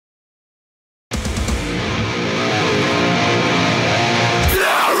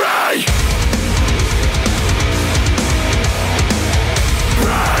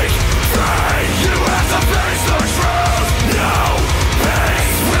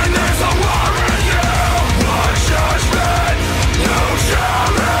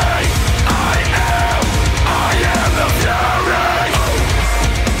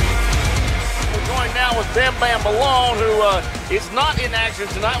Malone, who is not in action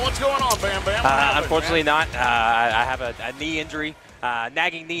tonight. What's going on, Bam Bam? Unfortunately not. I have a knee injury,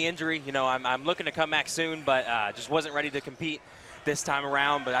 nagging knee injury. You know, I'm looking to come back soon, but just wasn't ready to compete this time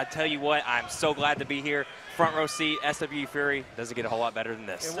around. But I tell you what, I'm so glad to be here. Front row seat, SWE Fury. Doesn't get a whole lot better than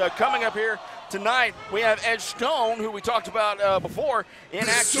this. And, coming up here tonight, we have Edge Stone, who we talked about before, in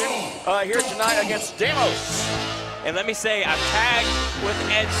action here tonight against Deimos. And let me say, I've tagged with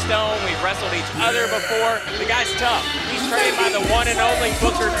Edge Stone. We've wrestled each other before. The guy's tough. He's trained by the one and only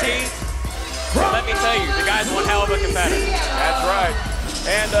Booker T. And let me tell you, the guy's one hell of a competitor. That's right.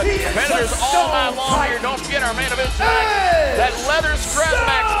 And competitors all night long here. Don't forget our main event tonight. That leather strap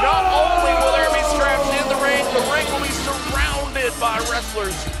match. Not only will there be straps in the ring will be surrounded by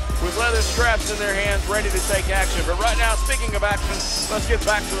wrestlers with leather straps in their hands, ready to take action. But right now, speaking of action, let's get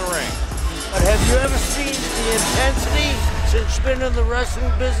back to the ring. But have you ever seen the intensity since you've been in the wrestling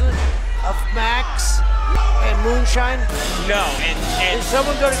business of Max and Moonshine? No, is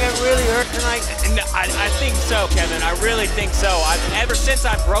someone going to get really hurt tonight? No, I think so, Kevin. I really think so. Ever since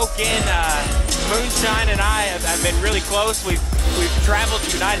I broke in, Moonshine and I have been really close. We've traveled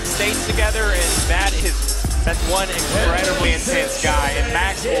the United States together, and that's one incredibly intense guy. And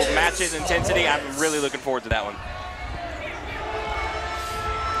Max will match his intensity. I'm really looking forward to that one.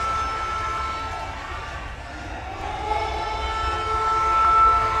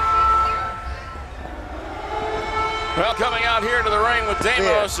 Well, coming out here to the ring with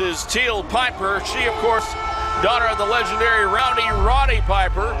Deimos is Teal Piper. She, of course, daughter of the legendary Rowdy Roddy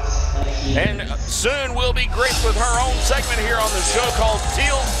Piper. And soon will be graced with her own segment here on the show called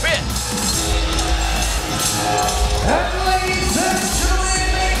Teal Fit. And ladies and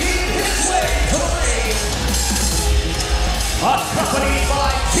gentlemen, making his way to the ring, accompanied by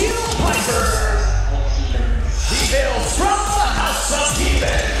Teal Piper, he hails from the House of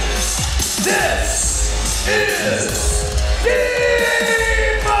Demons. This is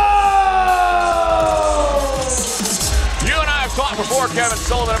Deimos! You and I have talked before, Kevin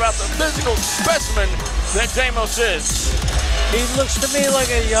Sullivan, about the physical specimen that Deimos is. He looks to me like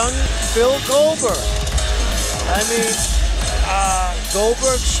a young Bill Goldberg. I mean,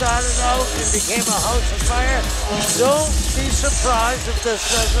 Goldberg started out and became a house of fire. Don't be surprised if this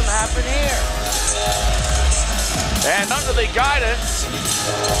doesn't happen here. And under the guidance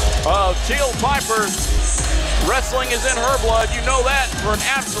of Teal Piper, wrestling is in her blood. You know that for an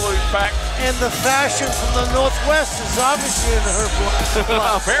absolute fact. And the fashion from the Northwest is obviously in her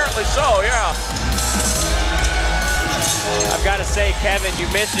blood. Apparently so, yeah. I've got to say, Kevin, you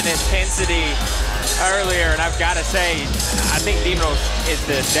mentioned intensity earlier, and I've got to say, I think Deimos is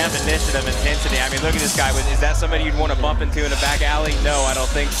the definition of intensity. I mean, look at this guy. Is that somebody you'd want to bump into in a back alley? No, I don't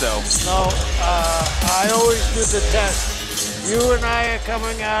think so. No, I always do the test. You and I are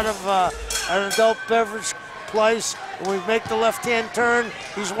coming out of an adult beverage place, and we make the left-hand turn.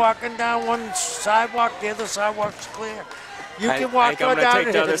 He's walking down one sidewalk, the other sidewalk's clear. You can walk down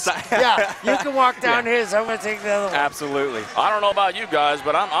his. Yeah, you can walk down his. I'm going to take the other one. Absolutely. I don't know about you guys,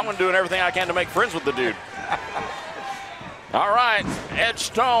 but I'm going to do everything I can to make friends with the dude. All right, Edge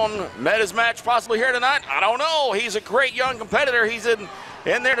Stone met his match possibly here tonight. I don't know. He's a great young competitor. He's in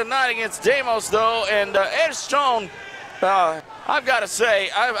there tonight against Deimos, though. And Edge Stone, I've got to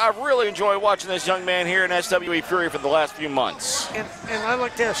say, I've really enjoyed watching this young man here in SWE Fury for the last few months. And I'd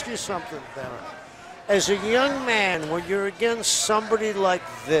like to ask you something, Ben. As a young man, when you're against somebody like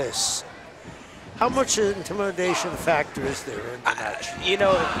this, how much intimidation factor is there in the match? You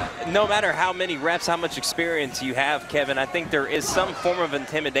know, no matter how many reps, how much experience you have, Kevin, I think there is some form of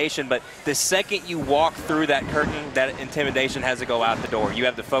intimidation, but the second you walk through that curtain, that intimidation has to go out the door. You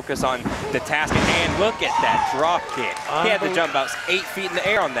have to focus on the task at hand. Look at that drop kick. He had to jump about 8 feet in the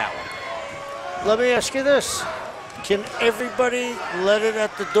air on that one. Let me ask you this. Can everybody let it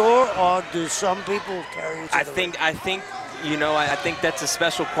at the door, or do some people carry it to the ring? I think, you know, I think that's a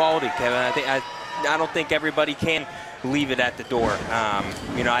special quality, Kevin. I don't think everybody can leave it at the door.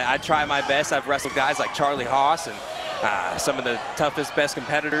 You know, I try my best. I've wrestled guys like Charlie Haas and some of the toughest, best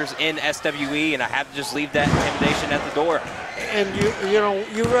competitors in SWE, and I have to just leave that intimidation at the door. And you know,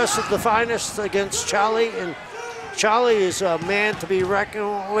 you wrestled the finest against Charlie, and Charlie is a man to be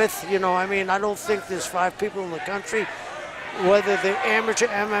reckoned with. You know, I mean, I don't think there's 5 people in the country, whether they're amateur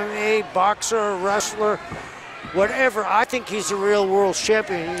MMA, boxer, wrestler, whatever. I think he's a real world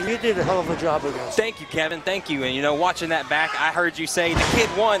champion. You did a hell of a job against him. Thank you, Kevin. Thank you. And, you know, watching that back, I heard you say, the kid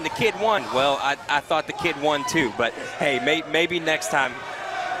won, the kid won. Well, I thought the kid won too, but hey, maybe next time.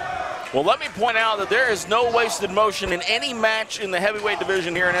 Well, let me point out that there is no wasted motion in any match in the heavyweight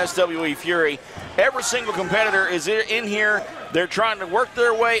division here in SWE Fury. Every single competitor is in here. They're trying to work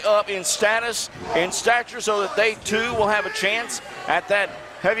their way up in status and stature so that they too will have a chance at that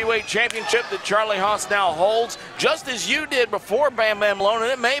heavyweight championship that Charlie Haas now holds, just as you did before Bam Bam Malone.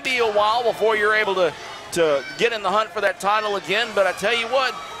 And it may be a while before you're able to get in the hunt for that title again, but I tell you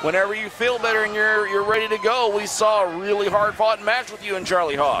what, whenever you feel better and you're ready to go, we saw a really hard-fought match with you and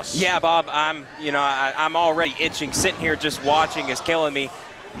Charlie Haas. Yeah, Bob, I'm already itching. Sitting here just watching is killing me,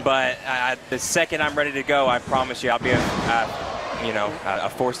 but the second I'm ready to go, I promise you I'll be a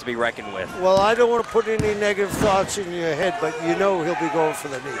force to be reckoned with. Well, I don't want to put any negative thoughts in your head, but you know he'll be going for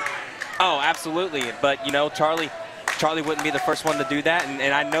the knee. Oh, absolutely. But, you know, Charlie wouldn't be the first one to do that,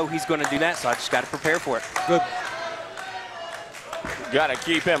 and I know he's going to do that, so I just got to prepare for it. Good. Got to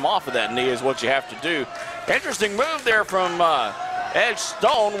keep him off of that knee is what you have to do. Interesting move there from Edge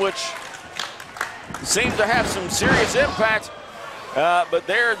Stone, which seems to have some serious impact. But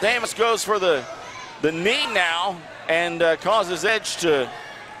there, Deimos goes for the knee now and causes Edge to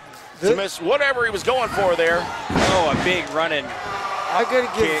miss whatever he was going for there. Oh, a big running I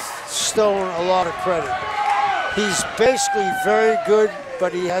got to give Stone a lot of credit. He's basically very good,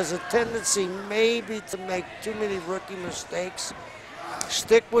 but he has a tendency maybe to make too many rookie mistakes.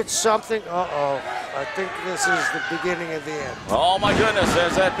 Stick with something. Uh-oh. I think this is the beginning of the end. Oh, my goodness.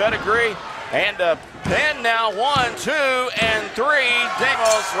 There's that pedigree. And a pin now. 1, 2, and 3.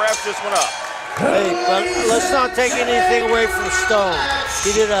 Deimos wraps this one up. Hey, but let's not take anything away from Stone.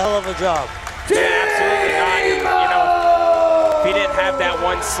 He did a hell of a job. Yeah, absolutely not. You know, if he didn't have that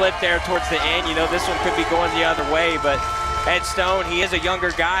one slip there towards the end, you know, this one could be going the other way. But Ed Stone, he is a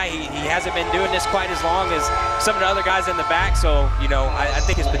younger guy. He hasn't been doing this quite as long as some of the other guys in the back. So, you know, I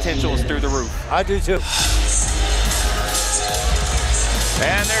think his potential is through the roof. I do too.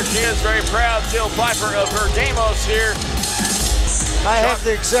 And there she is, very proud, Teal Piper, of her Deimos here. I have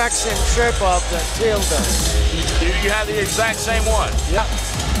the exact same shape up that Teal does. You have the exact same one? Yep.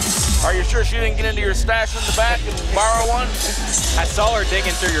 Are you sure she didn't get into your stash in the back and borrow one? I saw her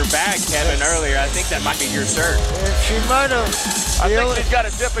digging through your bag, Kevin, earlier. I think that might be your shirt. And she might have. I think she's got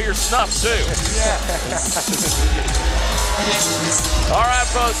a dip of your snuff, too. Yeah. All right,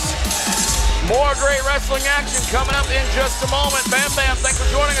 folks. More great wrestling action coming up in just a moment. Bam Bam, thanks for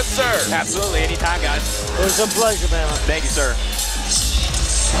joining us, sir. Absolutely. Anytime, guys. It was a pleasure, man. Thank you, sir.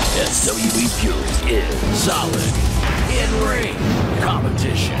 SWE Fury is solid in-ring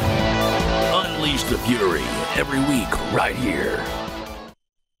competition. Unleash the Fury every week right here.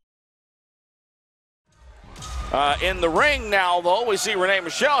 In the ring now, though, we see Renee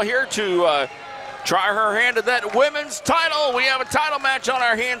Michelle here to try her hand at that women's title. We have a title match on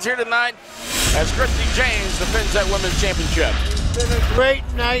our hands here tonight as Christi Jaynes defends that women's championship. It's been a great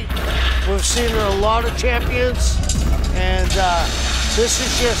night. We've seen a lot of champions, and this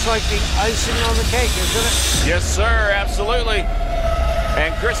is just like the icing on the cake, isn't it? Yes, sir, absolutely.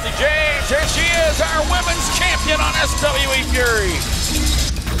 And Christi Jaynes, here she is, our women's champion on SWE Fury.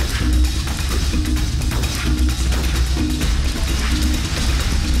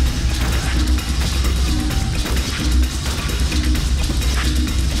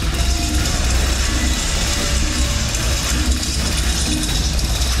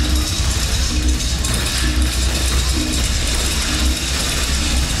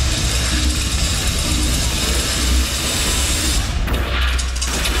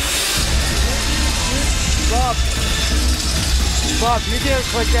 Bob, you dance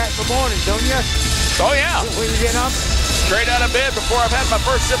like that in the morning, don't you? Oh, yeah. When you get up? Straight out of bed before I've had my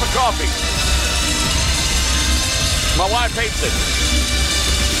first sip of coffee. My wife hates it.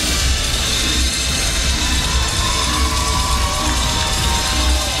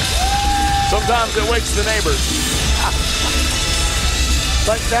 Sometimes it wakes the neighbors.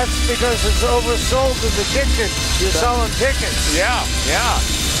 But that's because it's oversold in the kitchen. You're selling tickets. Yeah, yeah.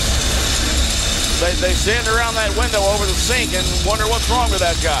 They stand around that window over the sink and wonder what's wrong with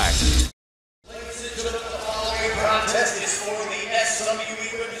that guy. Ladies and gentlemen, the following contest is for the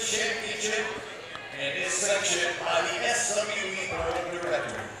SWE Women's Championship and is sanctioned by the SWE Board of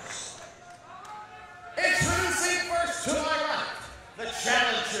Directors. Introducing first to my right, the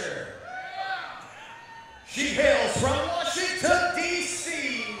challenger. She hails from Washington,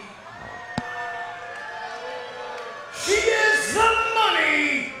 D.C. She is the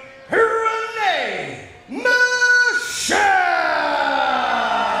Money Renee Michelle.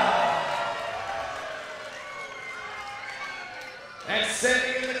 And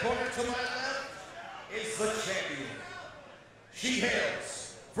standing in the corner to my left is the champion. She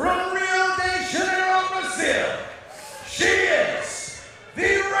hails from Rio de Janeiro, Brazil. She is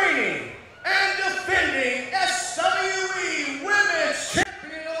the reigning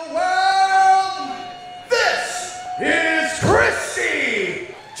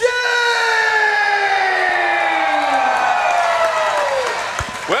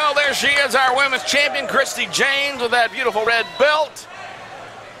there she is, our women's champion, Christi Jaynes, with that beautiful red belt.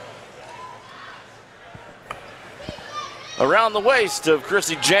 Around the waist of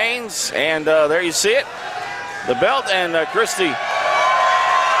Christi Jaynes, and there you see it, the belt, and Christi,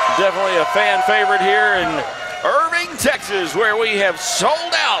 definitely a fan favorite here in Irving, Texas, where we have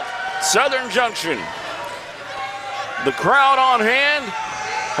sold out Southern Junction. The crowd on hand,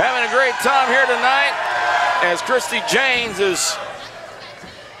 having a great time here tonight, as Christi Jaynes is,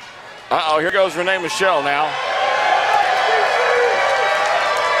 here goes Renee Michelle now.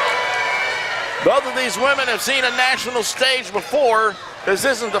 Both of these women have seen a national stage before. This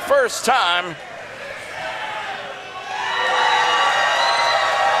isn't the first time.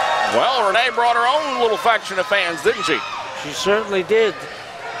 Well, Renee brought her own little faction of fans, didn't she? She certainly did.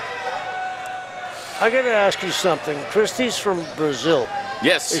 I got to ask you something. Christi's from Brazil.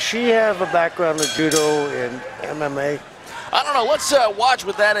 Yes. Does she have a background in judo and MMA? I don't know. Let's watch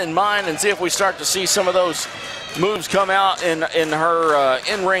with that in mind and see if we start to see some of those moves come out in her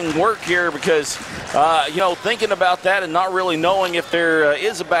in-ring work here, because, you know, thinking about that and not really knowing if there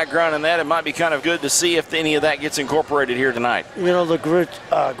is a background in that, it might be kind of good to see if any of that gets incorporated here tonight. You know, the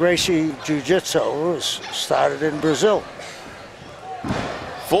Gracie Jiu-Jitsu was started in Brazil.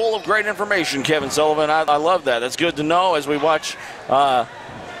 Full of great information, Kevin Sullivan. I love that. That's good to know as we watch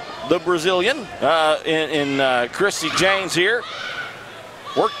the Brazilian in Christi Jaynes here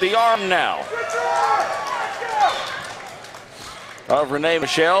work the arm now of Renee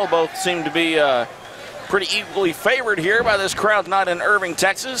Michelle. Both seem to be pretty equally favored here by this crowd tonight in Irving,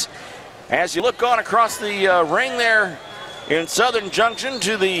 Texas. As you look on across the ring there in Southern Junction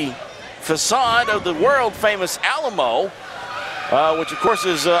to the facade of the world-famous Alamo, which of course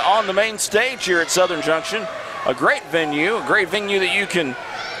is on the main stage here at Southern Junction. A great venue that you can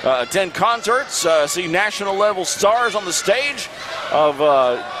attend concerts, see national level stars on the stage of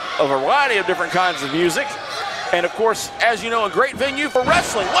a variety of different kinds of music. And of course, as you know, a great venue for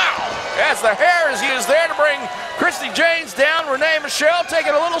wrestling. Wow! As the hair is used there to bring Christi Jaynes down, Renee Michelle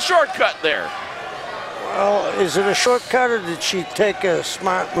taking a little shortcut there. Well, is it a shortcut, or did she take a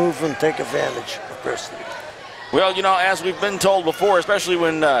smart move and take advantage of Christi? Well, you know, as we've been told before, especially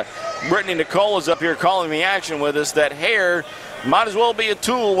when Brittany Nicole is up here calling the action with us, that hair might as well be a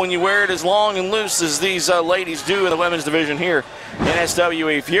tool when you wear it as long and loose as these ladies do in the women's division here in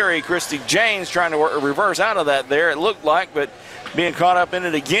SWE Fury. Christi Jaynes trying to reverse out of that there, it looked like, but being caught up in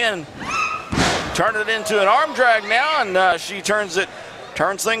it again. Turning it into an arm drag now, and she turns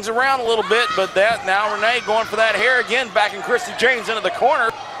things around a little bit, but that now Renee going for that hair again, backing Christi Jaynes into the corner.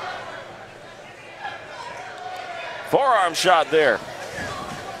 Forearm shot there.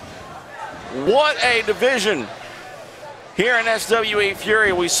 What a division here in SWE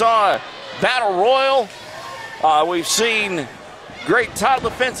Fury. We saw a battle royal. We've seen great title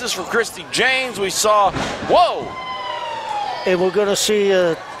defenses from Christi Jaynes. We saw, whoa! And we're going to see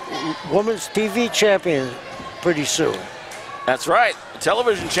a women's TV champion pretty soon. That's right, the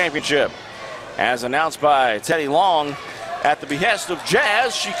television championship. As announced by Teddy Long at the behest of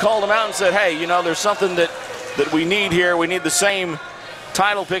Jazz, she called him out and said, hey, you know, there's something that we need here. We need the same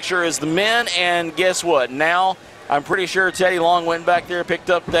title picture as the men, and guess what? Now, I'm pretty sure Teddy Long went back there, picked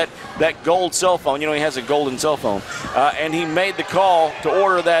up that gold cell phone. You know, he has a golden cell phone. And he made the call to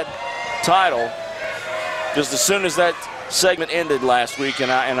order that title just as soon as that segment ended last week.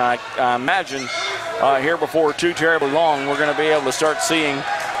 And I imagine here before too terribly long, we're going to be able to start seeing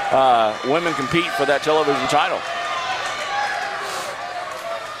women compete for that television title.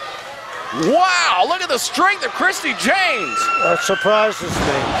 Wow, look at the strength of Christi Jaynes. That surprises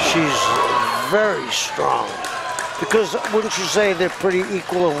me. She's very strong. Because wouldn't you say they're pretty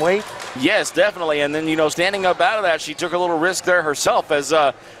equal in weight? Yes, definitely. And then, you know, standing up out of that, she took a little risk there herself as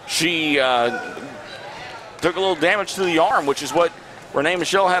she took a little damage to the arm, which is what Renee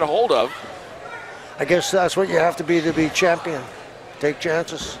Michelle had a hold of. I guess that's what you have to be champion. Take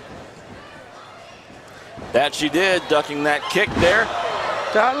chances. That she did, ducking that kick there.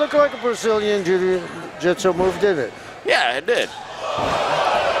 That looked like a Brazilian jiu-jitsu move, did it? Yeah, it did.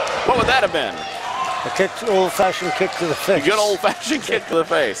 What would that have been? A old-fashioned kick to the face. A good old-fashioned kick to the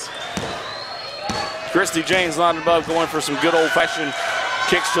face. Christi Jaynes not above going for some good old-fashioned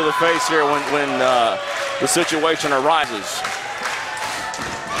kicks to the face here when the situation arises.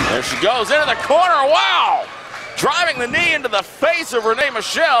 There she goes into the corner. Wow! Driving the knee into the face of Renee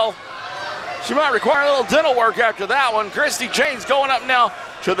Michelle. She might require a little dental work after that one. Christi Jaynes going up now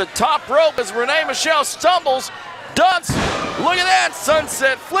to the top rope as Renee Michelle stumbles, ducks. Look at that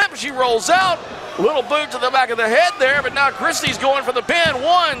sunset flip. She rolls out. Little boot to the back of the head there, but now Christi's going for the pin.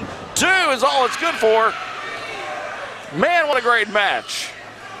 1, 2 is all it's good for. Man, what a great match.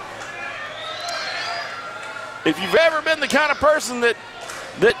 if you've ever been the kind of person that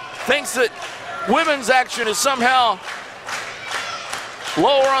thinks that women's action is somehow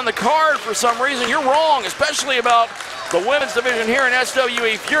lower on the card for some reason, you're wrong, especially about the women's division here in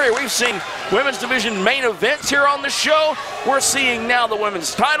SWE Fury. We've seen women's division main events here on the show. We're seeing now the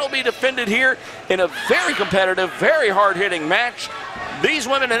women's title be defended here in a very competitive, very hard-hitting match. These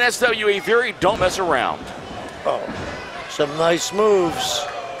women in SWE Fury don't mess around. Oh, some nice moves.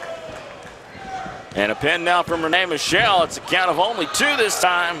 And a pin now from Renee Michelle. It's a count of only 2 this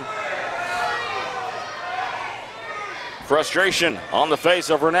time. Frustration on the face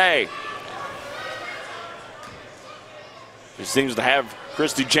of Renee. She seems to have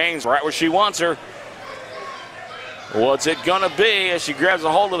Christi Jaynes right where she wants her. What's it gonna be as she grabs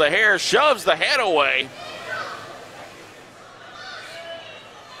a hold of the hair, shoves the head away.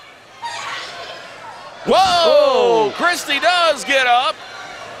 Whoa! Christi does get up.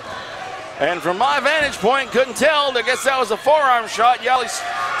 And from my vantage point, couldn't tell. I guess that was a forearm shot. Yali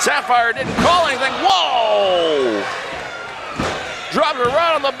Sapphire didn't call anything. Whoa! Dropped her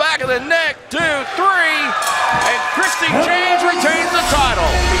right on the back of the neck. 2, 3. And Christi Jaynes retains the title.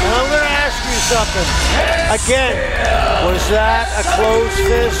 And I'm going to ask you something. Again, was that a closed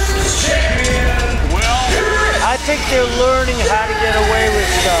fist? Well, I think they're learning how to get away with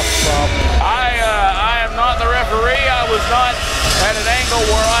stuff, Bob. I am not the referee. I was not at an angle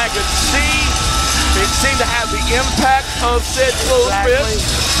where I could see. It seemed to have the impact of said closed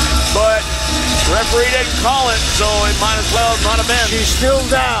fist. But referee didn't call it, so it might as well not have been. She's still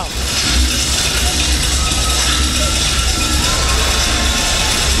down.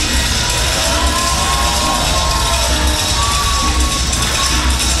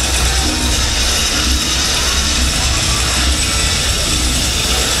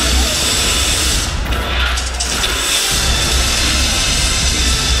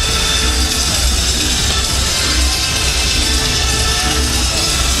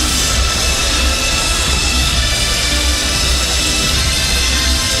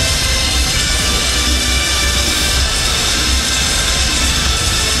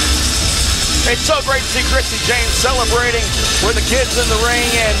 It's so great to see Christi Jaynes celebrating with the kids in the ring,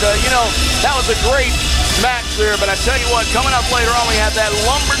 and you know, that was a great match there, but I tell you what, coming up later on, we have that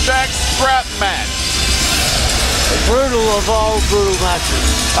lumberjack strap match. Brutal of all brutal matches.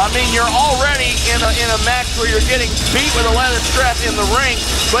 I mean, you're already in a match where you're getting beat with a leather strap in the ring,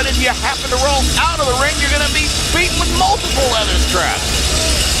 but if you happen to roll out of the ring, you're going to be beat with multiple leather straps.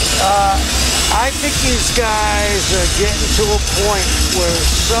 I think these guys are getting to a point where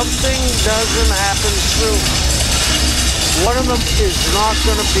something doesn't happen soon. One of them is not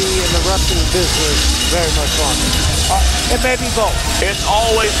going to be in the wrestling business very much longer. It may be both. It's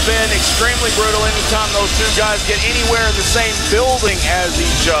always been extremely brutal anytime those two guys get anywhere in the same building as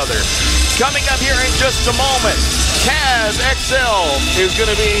each other. Coming up here in just a moment, CazXL is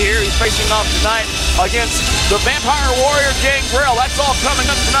going to be here. He's facing off tonight against the Vampire Warrior Gangrel. That's all coming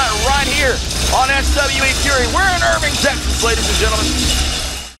up tonight right here on SWE Fury. We're in Irving, Texas, ladies and gentlemen.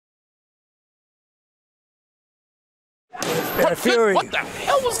 Fury. What the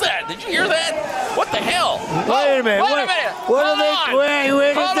hell was that? Did you hear that? What the hell? Wait a minute. Wait a minute. What are they?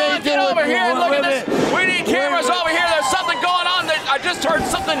 Wait, Hold on, get over here and look at this. We need cameras over here. There's something going on. I just heard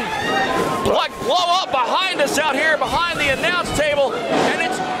something like blow up behind us out here, behind the announce table, and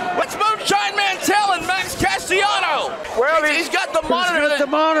it's Moonshine Mantell and Max Castellanos. Well, he's got the monitor. The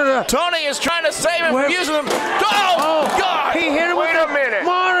monitor. Tony is trying to save him from using them. Oh, God! He hit him with Wait a minute.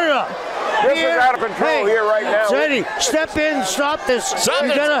 monitor. This is out of control here right now. Teddy, step in, stop this. Stop You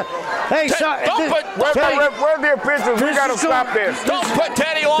this. gotta, hey, stop. Where's the officials? We gotta stop this. Don't put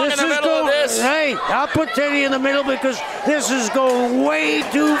Teddy Long in the middle of this. Hey, I'll put Teddy in the middle because this is going way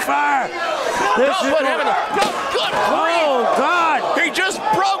too far. Don't put him in the. No, good grief. Oh, God. He just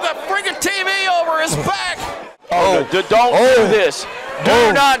broke a friggin' TV over his back. Don't do this.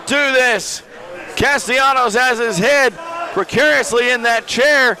 Do not do this. Castellanos has his head precariously in that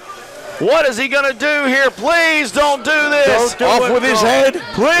chair. What is he going to do here? Please don't do this. Off with his head.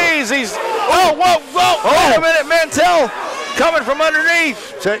 Please, he's. Whoa. Wait a minute, Mantell coming from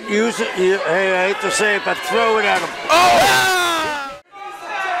underneath. So use it. Hey, I hate to say it, but throw it at him. Oh!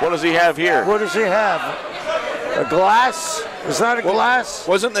 What does he have here? What does he have? A glass? Is that a glass?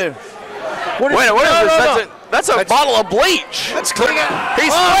 Wasn't there? What is Wait, what is this? no. That's a bottle of bleach. That's clean. He's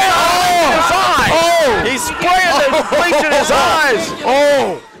spraying his eyes. He's spraying the bleach in his eyes.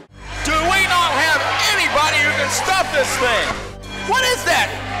 Oh! Do we not have anybody who can stop this thing? What is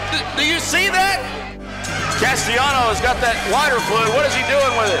that? Do you see that? Castellanos got that lighter fluid. What is he doing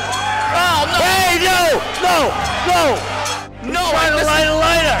with it? Oh, no. Hey, no! No, Trying to light a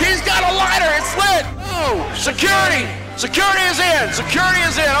lighter. He's got a lighter. It's lit. Oh. Whoa! Security! Security is in! Security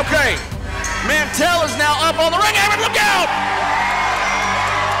is in, okay. Mantell is now up on the ring apron, look out!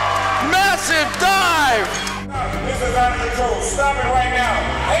 Massive dive! This is out of control. Stop it right now.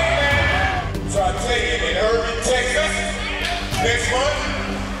 Hey, man. So I tell you, in Irving, Texas, next month,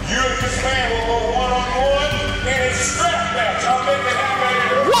 you and this man will go one-on-one in a strap match. I'll make it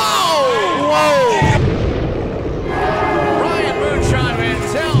happen. Whoa! Whoa! Ryan Moonshine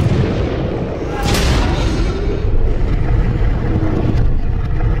Mantell.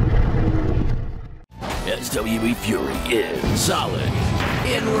 SWE Fury is solid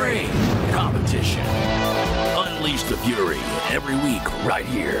in-ring competition. Unleash the Fury every week right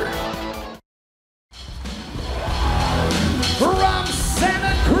here. From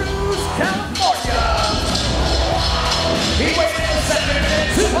Santa Cruz, California, he weighs in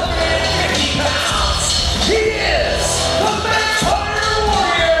 250 pounds. He is the Vampire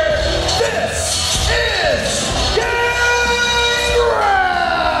Warrior. This is Gangrel.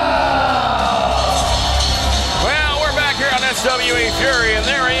 Well, we're back here on SWE Fury, and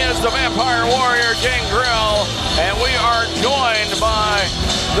there he is, the Vampire Warrior, Gangrel, and we are joined by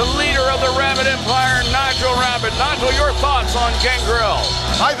the leader of the Rabbit Empire, Nigel Rabbit. Nigel, your thoughts on Gangrel?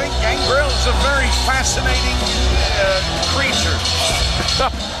 I think Gangrel is a very fascinating creature.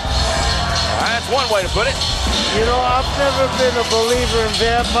 That's one way to put it. You know, I've never been a believer in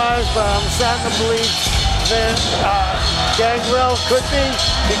vampires, but I'm starting to believe that Gangrel could be,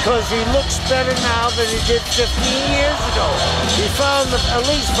 because he looks better now than he did 15 years ago. He at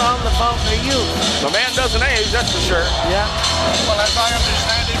least found the fountain of youth. The man doesn't age, that's for sure. Yeah. Well, as I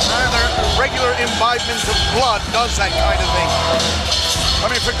understand it, rather regular imbibement of blood does that kind of thing.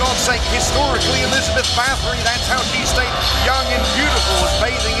 I mean, for God's sake, historically, Elizabeth Bathory, that's how she stayed young and beautiful, was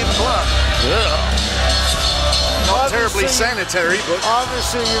bathing in blood. Not terribly sanitary, but...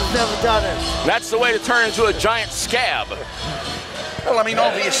 Obviously, you've never done it. That's the way to turn into a giant scab. Well, I mean,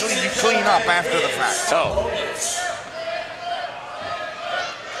 obviously, you clean up after the fact. Oh.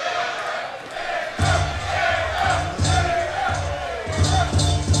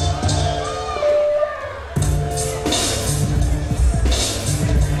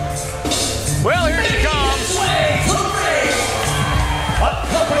 Well, here she comes.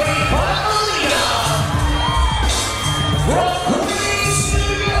 Accompanied by Melina. From Queens,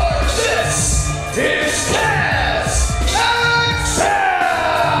 New York, this is CazXL.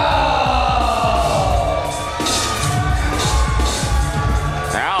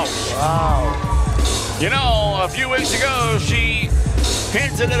 Ouch. Wow. You know, a few weeks ago, she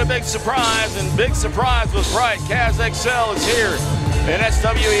hinted at a big surprise, and big surprise was right. CazXL is here in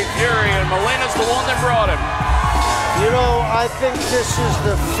SWE Fury, and Melina's the one that brought him. You know, I think this is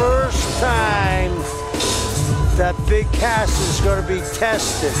the first time that Big Cass is going to be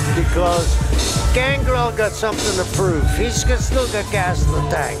tested, because Gangrel got something to prove. He's still got gas in the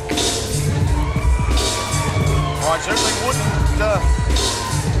tank. Well, I certainly wouldn't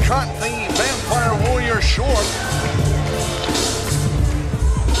cut the Vampire Warrior short.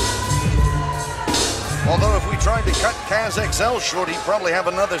 Although if we tried to cut CazXL short, he'd probably have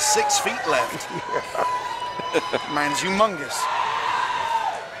another 6 feet left. Man's humongous.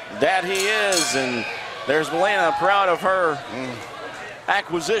 That he is, and there's Melina, proud of her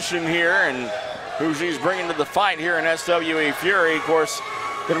acquisition here and who she's bringing to the fight here in SWE Fury. Of course,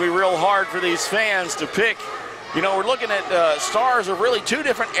 going to be real hard for these fans to pick. You know, we're looking at stars of really two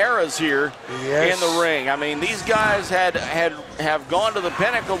different eras here in the ring. I mean, these guys have gone to the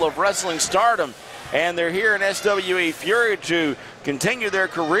pinnacle of wrestling stardom, and they're here in SWE Fury to continue their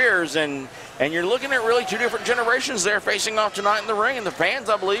careers, and you're looking at really two different generations there facing off tonight in the ring, and the fans,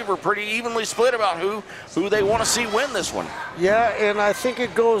 I believe, are pretty evenly split about who they want to see win this one. Yeah, and I think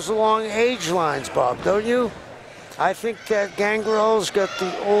it goes along age lines, Bob, don't you? I think that Gangrel's got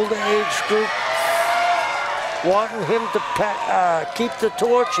the older age group wanting him to keep the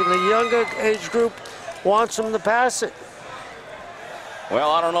torch, and the younger age group wants him to pass it. Well,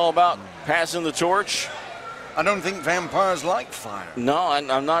 I don't know about passing the torch. I don't think vampires like fire. No,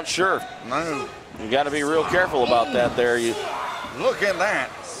 I'm not sure. No. You got to be real careful about that there. Look at that.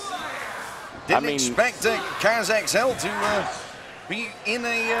 Didn't expect CazXL to be in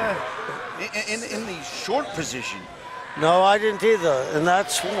the short position. No, I didn't either, and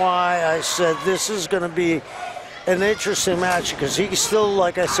that's why I said this is going to be an interesting match, because he still,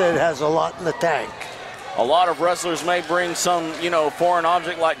 like I said, has a lot in the tank. A lot of wrestlers may bring some, foreign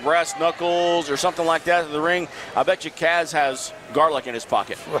object like brass knuckles or something like that to the ring. I bet you Kaz has garlic in his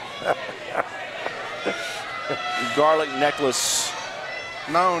pocket. Garlic necklace.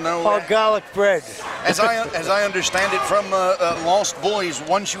 No. Or garlic bread. As I understand it from Lost Boys,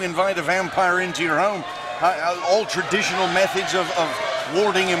 once you invite a vampire into your home, all traditional methods of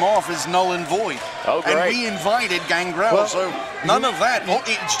warding him off is null and void. Oh, great. And we invited Gangrel, Well, so none of that.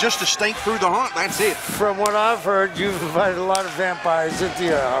 It's just a stake through the heart. That's it. From what I've heard, you've invited a lot of vampires into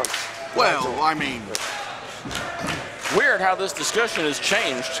your house. Well, I mean, Weird how this discussion has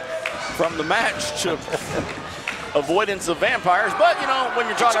changed from the match to avoidance of vampires. But, you know, when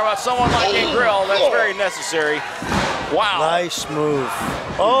you're talking about someone like Gangrel, that's very necessary. Wow. Nice move.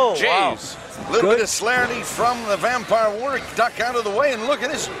 Oh, wow. Jeez. a little bit of celerity from the vampire warrior. Duck out of the way and look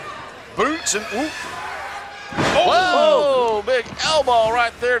at his boots and whoop. Whoa, big elbow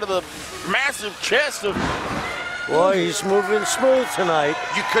right there to the massive chest of... Boy, he's moving smooth tonight.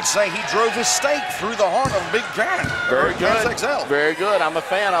 You could say he drove his stake through the heart of Big Can. Very good. CazXL. Very good. I'm a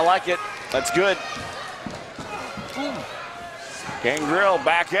fan. I like it. That's good. Gangrel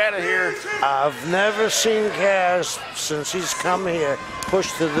back at it here. I've never seen Kaz, since he's come here,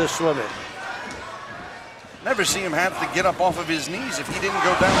 push to this limit. Never see him have to get up off of his knees if he didn't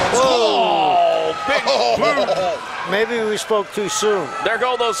go down on Oh, big boot. Maybe we spoke too soon. There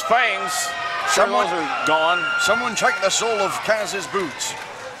go those fangs. Someone- Those are gone. Someone check the sole of Kaz's boots.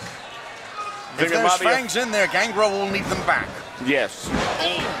 Think If it there's might be a- fangs in there, Gangrel will need them back. Yes.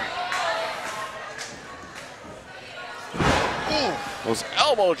 Those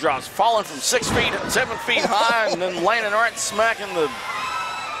elbow drops falling from 6 feet, 7 feet high, and then landing right smack in the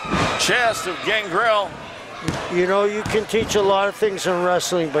chest of Gangrel. You know, you can teach a lot of things in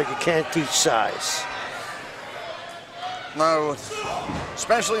wrestling, but you can't teach size. No,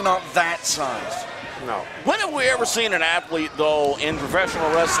 especially not that size. No. When have we ever seen an athlete, though, in professional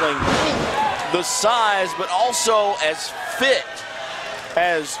wrestling, the size, but also as fit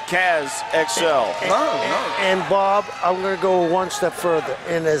as CazXL? No. And Bob, I'm going to go one step further,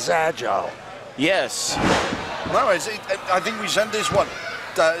 and as agile. Yes. No, I think we said this,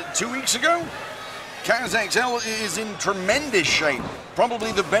 2 weeks ago? CazXL is in tremendous shape.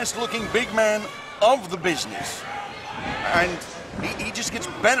 Probably the best looking big man of the business. And he just gets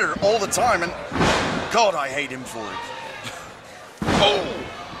better all the time, and God, I hate him for it.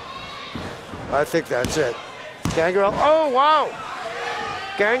 I think that's it. Gangrel, oh, wow.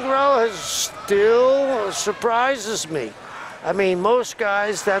 Gangrel has still surprises me. I mean, most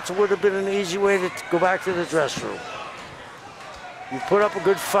guys, that would have been an easy way to go back to the dressing room. You put up a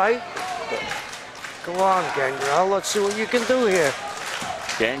good fight. Come on, Gangrel, let's see what you can do here.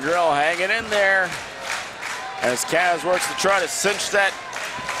 Gangrel hanging in there as Kaz works to try to cinch that.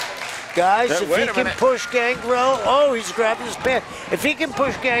 Guys, if Wait he a can minute. push Gangrel, oh, he's grabbing his pants. If he can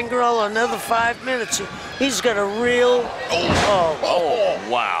push Gangrel another 5 minutes, he's got a real, Oh,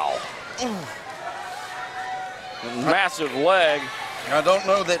 wow. Massive leg. I don't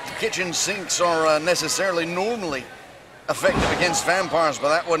know that kitchen sinks are necessarily normally effective against vampires, but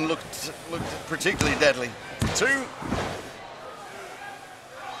that one looked particularly deadly. 2.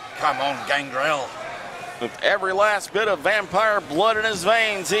 Come on, Gangrel. With every last bit of vampire blood in his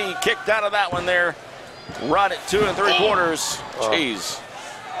veins, he kicked out of that one there. Right at 2 3/4. Jeez.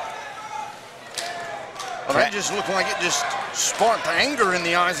 Well, that just looked like it just sparked anger in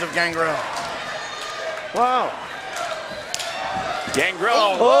the eyes of Gangrel. wow. Gangrel.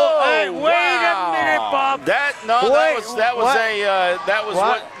 Oh, hey, wait a minute, Bob. That was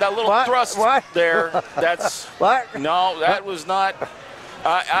What? that little What? thrust What? there. That's What? no, that was not.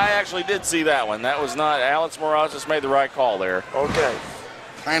 I actually did see that one. That was not. Alex Morales just made the right call there. Okay.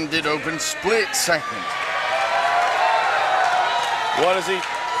 And did open split second. What is he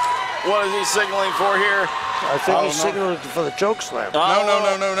signaling for here? I think Oh, he's no. signaling for the choke slam.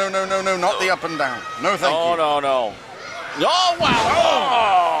 No, not the up and down. No, thank Oh, you. no. Oh,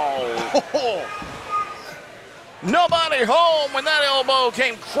 wow. Oh. Nobody home when that elbow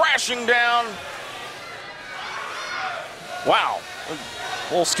came crashing down. Wow. A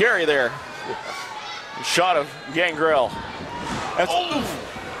little scary there. Shot of Gangrel. That's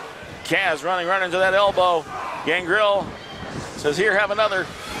Kaz running right into that elbow. Gangrel says, here, have another.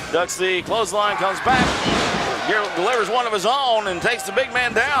 Ducks the clothesline, comes back. Delivers one of his own and takes the big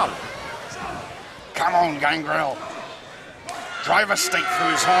man down. Come on, Gangrel. Drive a stake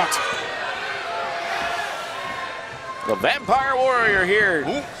through his heart. The Vampire Warrior here.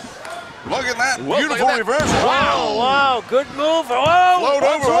 Ooh, look at that. Whoa, Beautiful look at that. reversal. Wow, good move. Whoa! Float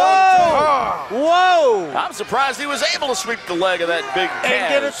over. Whoa! Whoa! I'm surprised he was able to sweep the leg of that big Kaz. And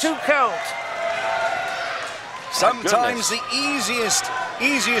get a 2 count. Sometimes the easiest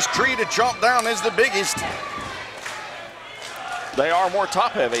tree to chop down is the biggest. They are more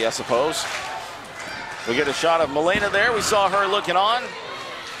top heavy, I suppose. We get a shot of Melina there. We saw her looking on.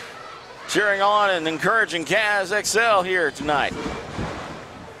 cheering on and encouraging CazXL here tonight.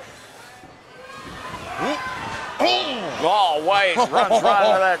 Oh, Wade runs right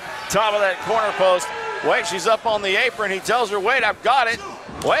into that top of that corner post. Wade, she's up on the apron. He tells her, Wade, I've got it.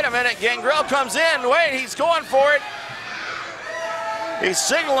 Wait a minute, Gangrel comes in. Wade, he's going for it. He's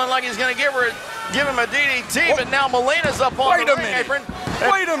signaling like he's going to give him a DDT, but now Melina's up on the ring apron.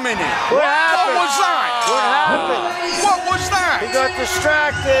 Wait a minute. What happened? What was that? What happened? What was that? He got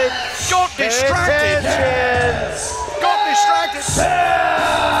distracted. Got distracted. Got distracted.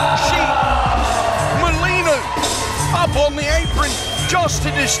 Melina up on the apron just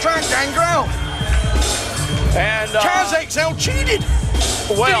to distract Gangrel. And CazXL cheated.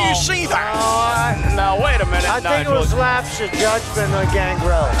 Well, do you see that? No, wait a minute. I think it was lapse of judgment on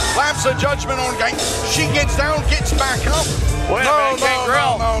Gangrel. Lapse of judgment on Gangrel. She gets down, gets back up. Wait a minute,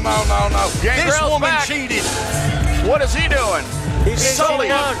 Gangrel. No. This Gangrel's woman back. cheated. What is he doing? He's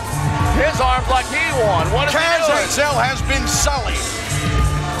sullied his arms like he won. What is he doing? CazXL has been sullied.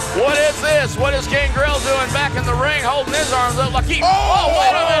 What is this? What is Gangrel doing back in the ring, holding his arms up like he... Oh,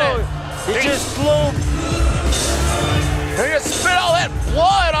 wait a minute. He just blew. He just spit all that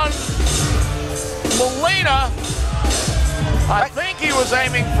blood on Melina. I think he was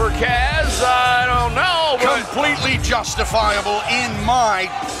aiming for Kaz. I don't know. Completely justifiable in my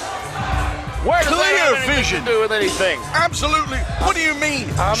clear vision. To do with anything? Absolutely. What do you mean?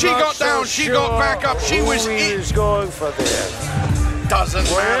 She got down, she got back up, she was in. He was going for there. Doesn't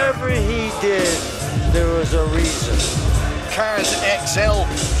matter. Whatever he did, there was a reason. CazXL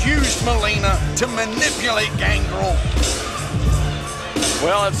used Melina to manipulate Gangrel.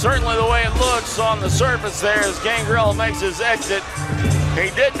 Well, it's certainly the way it looks on the surface there as Gangrel makes his exit.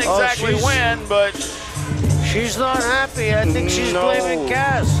 He didn't exactly win, but... She's not happy. I think she's blaming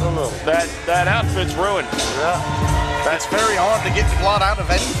Kaz a little. That outfit's ruined. Yeah. That's very hard to get the blood out of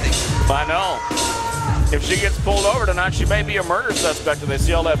anything. I know. If she gets pulled over tonight, she may be a murder suspect if they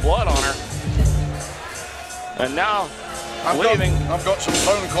see all that blood on her. And now, I've got some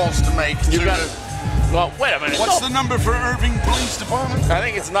phone calls to make. Well, wait a minute. What's the number for Irving Police Department? I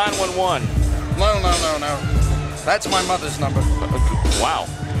think it's 911. No. That's my mother's number. Wow.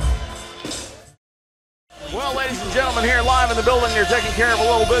 Well, ladies and gentlemen, here live in the building, you're taking care of a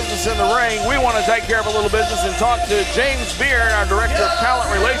little business in the ring. We want to take care of a little business and talk to Jaynes Beard, our Director of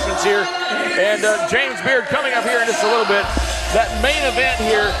Talent Relations here. And Jaynes Beard coming up here in just a little bit. That main event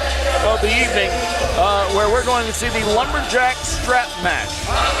here of the evening where we're going to see the Lumberjack strap match.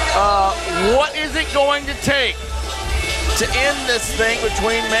 What is it going to take to end this thing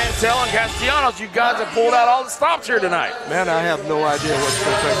between Mantell and Castellanos? You guys have pulled out all the stops here tonight. Man, I have no idea what's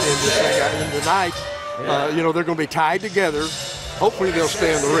going to take to end this thing. And tonight, they're going to be tied together. Hopefully they'll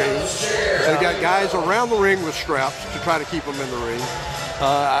stay in the ring. They've got guys around the ring with straps to try to keep them in the ring.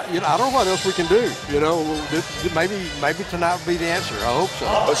 I don't know what else we can do. Maybe tonight will be the answer. I hope so.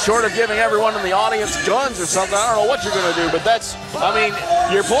 But short of giving everyone in the audience guns or something, I don't know what you're going to do. But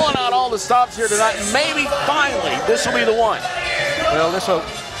you're pulling out all the stops here tonight. Maybe finally this will be the one. Well, let's hope.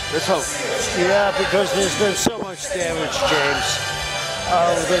 Yeah, because there's been so much damage, James.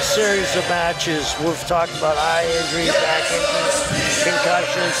 The series of matches, we've talked about eye injuries, back injuries,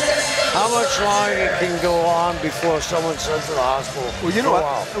 concussions. How much longer can go on before someone's sent to the hospital? Well, you know what?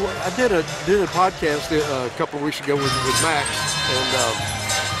 I did a podcast a couple of weeks ago with Max,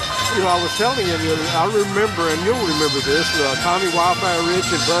 and I was telling him, I remember, and you'll remember this, Tommy Wildfire Rich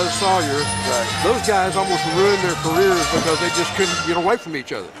and Buzz Sawyer. Right. Those guys almost ruined their careers because they just couldn't get away from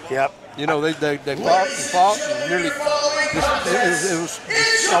each other. Yep. They fought, and nearly, it was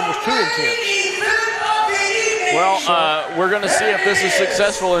almost too intense. Well, we're going to see if this is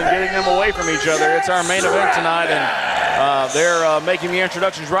successful in getting them away from each other. It's our main event tonight, and they're making the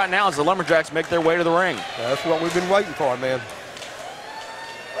introductions right now as the Lumberjacks make their way to the ring. That's what we've been waiting for, man.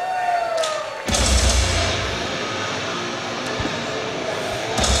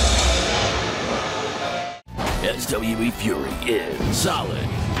 SWE Fury is solid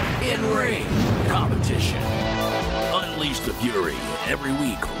in-ring competition. Unleash the Fury every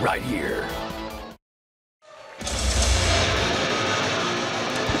week right here.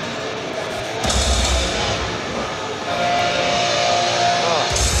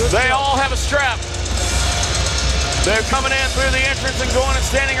 They all have a strap. They're coming in through the entrance and going and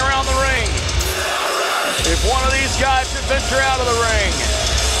standing around the ring. If one of these guys should venture out of the ring,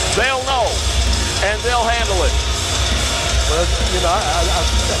 they'll know. And they'll handle it. Well,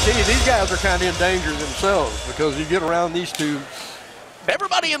 I tell you, these guys are kind of in danger themselves because you get around these two.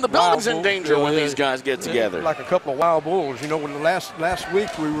 Everybody in the building's in danger when these guys get together. Like a couple of wild bulls. When last week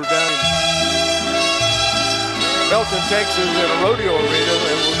we were down in Elton, Texas, in a rodeo arena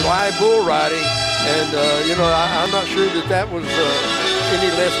and was live bull riding. And, you know, I'm not sure that was any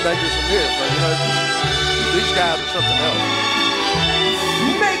less dangerous than this. But, you know, these guys are something else.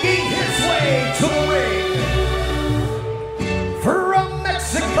 Making his way to the ring from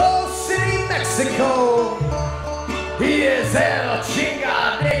Mexico City, Mexico. He is El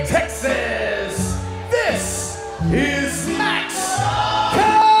Chinga de Texas. This is Max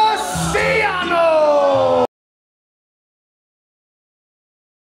Castellanos.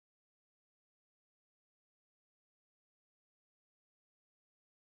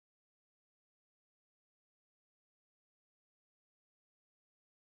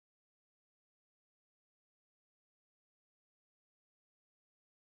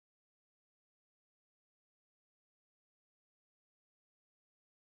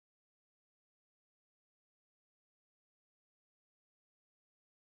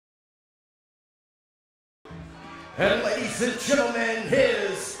 And ladies and gentlemen,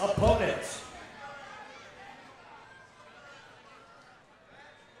 his opponent.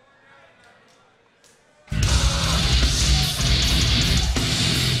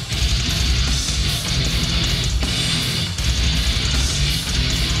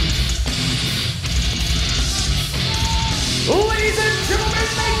 Ladies and gentlemen,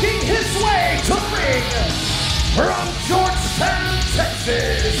 making his way to the ring from Georgetown,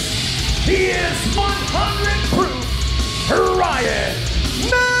 Texas, he is 100 proof Ryan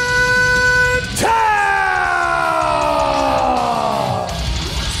Mantell!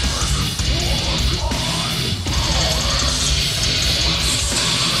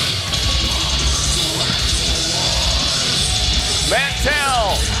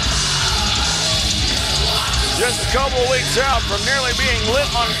 Mantell, just a couple of weeks out from nearly being lit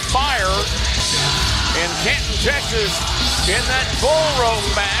on fire in Canton, Texas, in that bull rope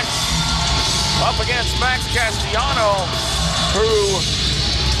match up against Max Castellanos, who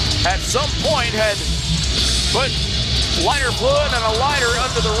at some point had put lighter fluid and a lighter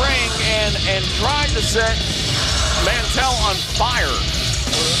under the ring and tried to set Mantell on fire.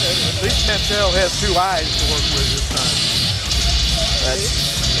 At least Mantell has two eyes to work with this time. And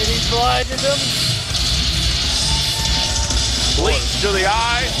he blinded him. Bleach to the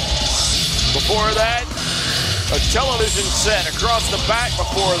eye. Before that, a television set across the back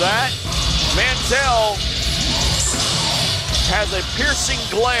before that. Mantell has a piercing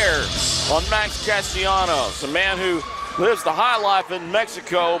glare on Max Castellanos, a man who lives the high life in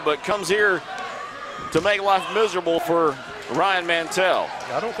Mexico but comes here to make life miserable for Ryan Mantell.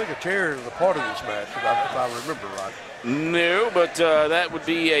 I don't think a chair is a part of this match, if I remember right. No, but that would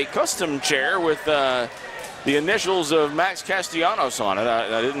be a custom chair with the initials of Max Castellanos on it.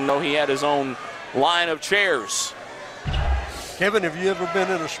 I didn't know he had his own line of chairs. Kevin, have you ever been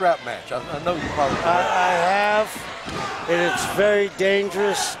in a strap match? I know you probably have. I have, and it's very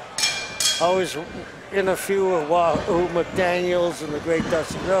dangerous. I was in a few with Wahoo McDaniels and the Great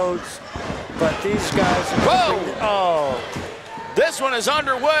Dusty Rhodes, but these guys are This one is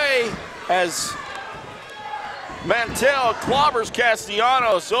underway as Mantell clobbers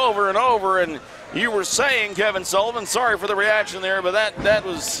Castellanos over and over, and you were saying, Kevin Sullivan, sorry for the reaction there, but that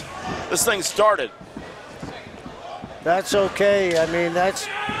was, this thing started. That's okay. I mean, that's...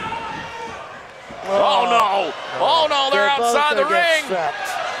 Oh, no. Oh, no, they're outside the ring.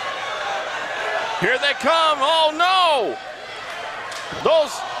 Here they come. Oh, no.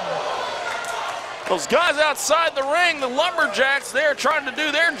 Those guys outside the ring, the Lumberjacks, they're trying to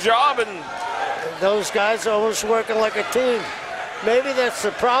do their job, and those guys are almost working like a team. Maybe that's the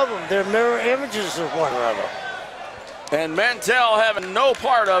problem. They're mirror images of one another. And Mantell having no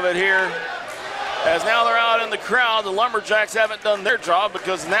part of it here. As now they're out in the crowd, the Lumberjacks haven't done their job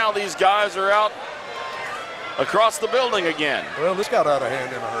because now these guys are out across the building again. Well, this got out of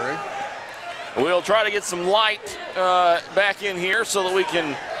hand in a hurry. We'll try to get some light back in here so that we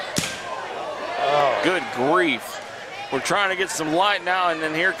can, good grief. We're trying to get some light now, and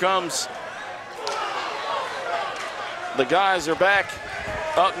then here comes, the guys are back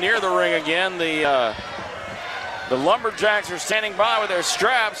up near the ring again. The Lumberjacks are standing by with their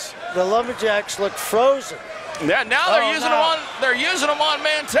straps. The Lumberjacks look frozen. Now they're using them on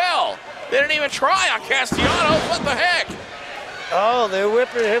Mantell. They didn't even try on Castellanos. What the heck? Oh, they're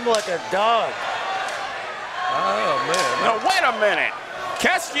whipping him like a dog. Oh, man. Now, wait a minute.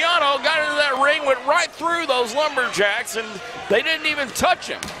 Castellanos got into that ring, went right through those Lumberjacks, and they didn't even touch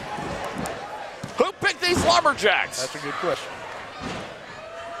him. Who picked these Lumberjacks? That's a good question.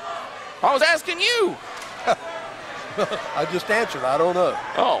 I was asking you. I just answered. I don't know.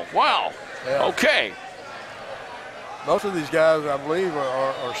 Oh, wow. Yeah. Okay. Most of these guys, I believe,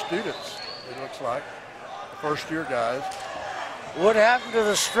 are students, it looks like. first-year guys. What happened to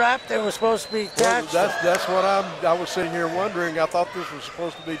the strap? They were supposed to be attached. Well, that's what I was sitting here wondering. I thought this was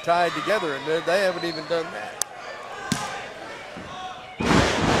supposed to be tied together, and they haven't even done that.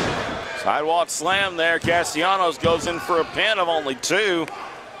 Sidewalk slam there. Castellanos goes in for a pin of only 2.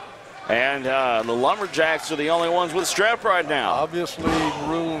 And the Lumberjacks are the only ones with strap right now. Obviously,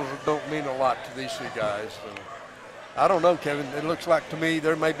 rules don't mean a lot to these 2 guys. So I don't know, Kevin. It looks like to me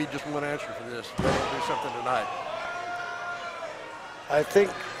there may be just one answer for this. They'll do something tonight. I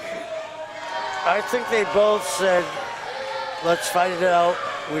think they both said, let's fight it out.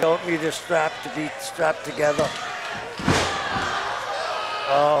 We don't need a strap to be strapped together.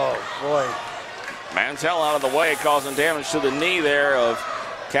 Oh, boy. Mantell out of the way, causing damage to the knee there of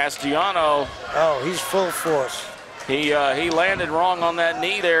Castellano. Oh, he's full force. He landed wrong on that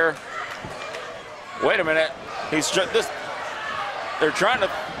knee there. Wait a minute. They're trying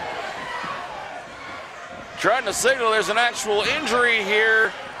to signal there's an actual injury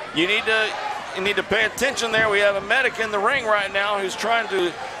here. You need to pay attention there. We have a medic in the ring right now who's trying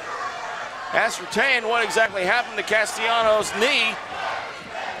to ascertain what exactly happened to Castellanos' knee.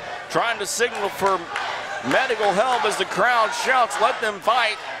 Trying to signal for medical help as the crowd shouts, let them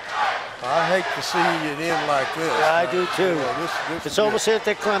fight. I hate to see it end like this. Yeah, I do too. This it's almost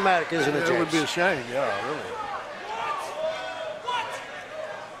anticlimactic, isn't it, James? It would be a shame, yeah, really.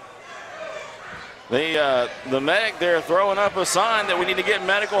 The medic there throwing up a sign that we need to get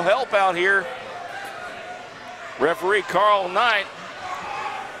medical help out here. Referee Carl Knight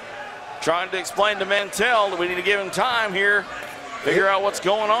trying to explain to Mantell that we need to give him time here, figure out what's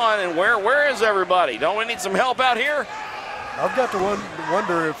going on, and where is everybody? Don't we need some help out here? I've got to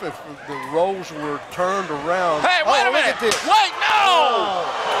wonder if the roles were turned around. Hey, wait a minute! Wait, no!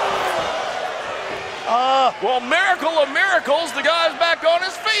 Well, miracle of miracles, the guy's back on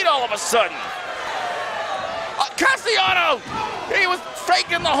his feet all of a sudden. Castellano, he was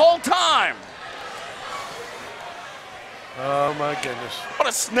faking the whole time. Oh my goodness! What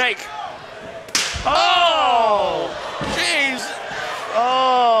a snake! Oh, jeez!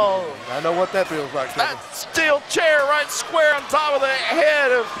 Oh, I know what that feels like. That steel chair right square on top of the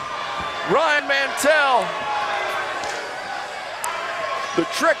head of Ryan Mantell. The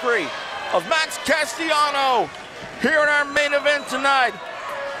trickery of Max Castellano here in our main event tonight.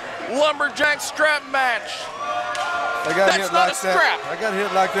 Lumberjack strap match. That's not a strap. I got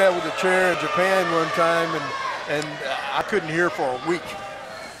hit like that with a chair in Japan one time, and I couldn't hear for a week.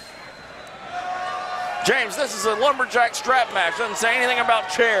 James, this is a lumberjack strap match. Doesn't say anything about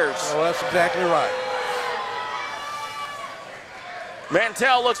chairs. Oh, that's exactly right.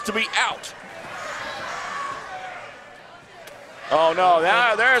 Mantell looks to be out. Oh no,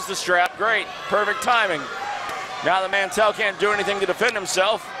 now there's the strap. Great, perfect timing. Now that Mantell can't do anything to defend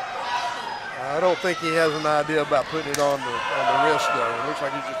himself. I don't think he has an idea about putting it on the wrist, though. It looks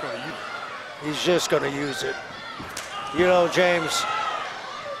like he's just going to use it. He's just going to use it. You know, James,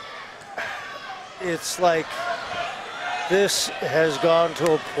 it's like this has gone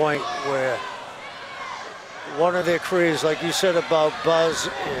to a point where one of their careers, like you said about Buzz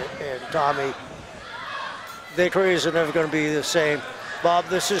and Tommy, their careers are never going to be the same. Bob,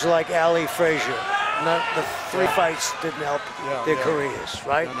 this is like Ali Frazier. The 3 fights didn't help their careers,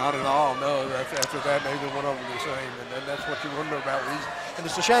 right? No, not at all, no. After that, neither one of them the same. And that's what you wonder about. And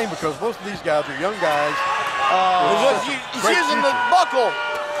it's a shame because most of these guys are young guys. He's using the buckle.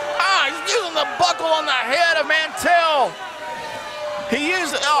 He's using the buckle on the head of Mantell. He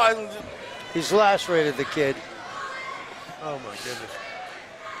used He's lacerated the kid. Oh my goodness.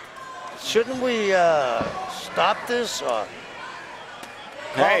 Shouldn't we stop this? Or?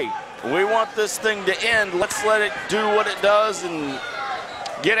 Hey, we want this thing to end. Let's let it do what it does and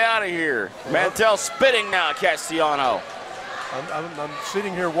get out of here. Mantell spitting now at Castellano. I'm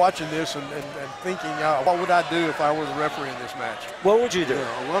sitting here watching this and thinking, what would I do if I were the referee in this match? What would you do?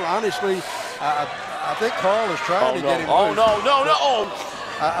 Well, honestly, I think Carl is trying to get him loose.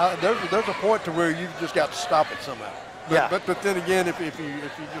 There's a point to where you've just got to stop it somehow. But then again, if you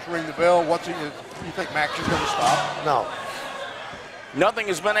just ring the bell, you think Max is going to stop? No. Nothing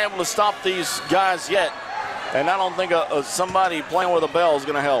has been able to stop these guys yet, and I don't think somebody playing with a bell is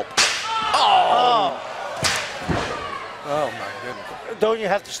going to help. Oh my goodness. Don't you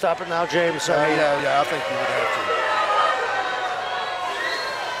have to stop it now, James? Yeah, I think you would have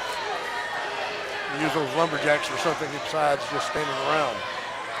to. Use those lumberjacks or something besides just standing around.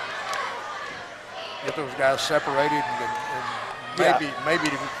 Get those guys separated and maybe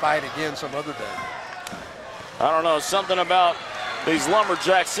to fight again some other day. I don't know, something about these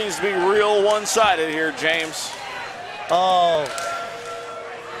lumberjacks seems to be real one-sided here, James. Oh.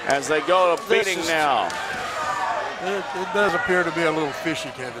 As they go to beating now. It does appear to be a little fishy,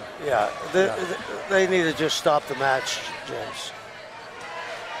 Kevin. Yeah, they need to just stop the match, James.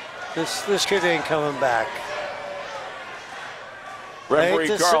 This kid ain't coming back.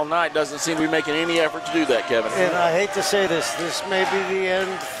 Referee Carl Knight doesn't seem to be making any effort to do that, Kevin. And I hate to say this may be the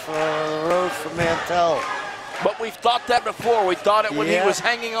end for the road for Mantell. But we've thought that before. We thought it when he was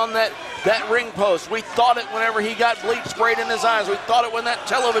hanging on that ring post. We thought it whenever he got bleach sprayed in his eyes. We thought it when that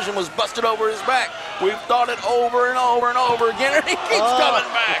television was busted over his back. We've thought it over and over and over again, and he keeps coming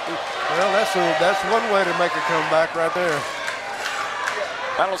back. Well, that's one way to make a comeback right there.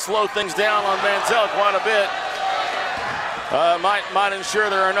 That'll slow things down on Mantell quite a bit. Might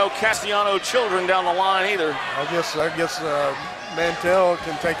ensure there are no Castellanos children down the line either. I guess Mantell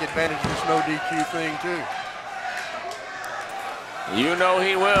can take advantage of this no DQ thing too. You know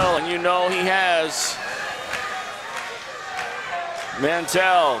he will, and you know he has.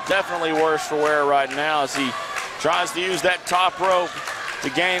 Mantell definitely worse for wear right now as he tries to use that top rope to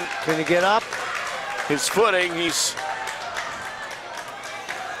gain. Can he get up? His footing.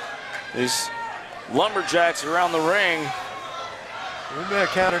 These lumberjacks around the ring. We may have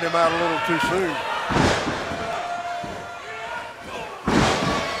counted him out a little too soon.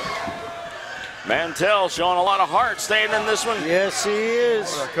 Mantell showing a lot of heart staying in this one. Yes, he is.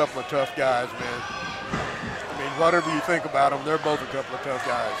 What a couple of tough guys, man. I mean, whatever you think about them, they're both a couple of tough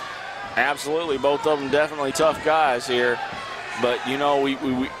guys. Absolutely, both of them definitely tough guys here. But, you know, we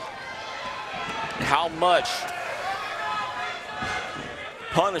how much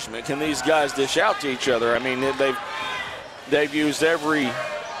punishment can these guys dish out to each other? I mean, they've used every,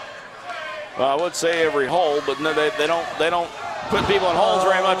 well, I would say every hole, but no, they don't put people in holes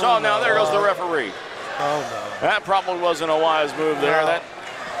very much. Oh, now there goes the referee. Oh, no. That probably wasn't a wise move there. That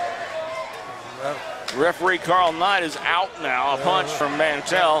referee Carl Knight is out now. A punch from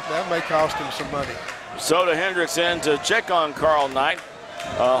Mantell. That may cost him some money. Soda Hendricks in to check on Carl Knight.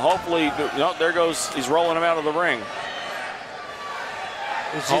 Hopefully, no, there goes, he's rolling him out of the ring.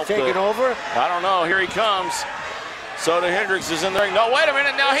 Is he taking over? I don't know. Here he comes. Soda Hendricks is in the ring. No, wait a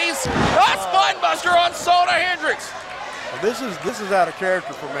minute. Now he's a spine buster on Soda Hendricks. Well, this is out of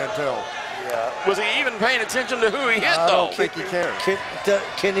character for Mantell. Yeah. Was he even paying attention to who he hit, I though? don't think he cares.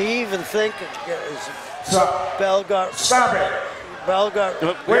 Can he even think? Stop. Belgar. Stop it.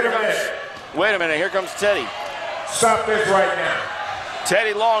 Belgar. Wait a minute. Wait a minute. Here comes Teddy. Stop this right now.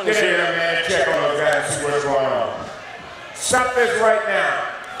 Teddy Long is Get in here. there, man. Check on those guys, see what's going on. Stop this right now.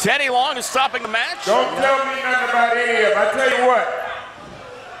 Teddy Long is stopping the match? Don't tell me nothing about any of it. I tell you what.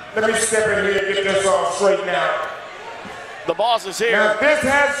 Let me step in here and get this all straightened out. The boss is here. Now, this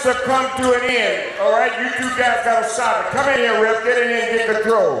has to come to an end. All right, you two guys got to stop it. Come in here, Rip. Get in here and get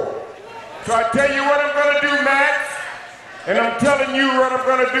control. So I tell you what I'm going to do, Max. And I'm telling you what I'm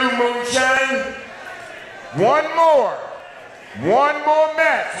going to do, Moonshine. One more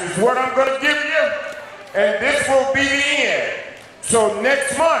match is what I'm going to give you. And this will be the end. So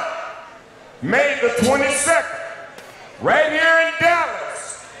next month, May the 22nd, right here in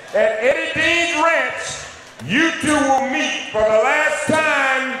Dallas, at Eddie Dean's Ranch, you two will meet for the last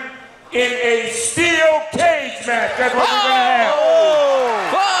time in a steel cage match. That's what we're going to have.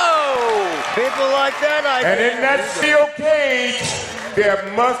 Whoa! People like that, And in that steel cage,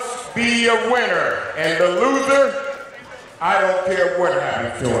 there must be a winner. And the loser, I don't care what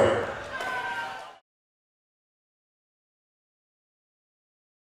happens to him.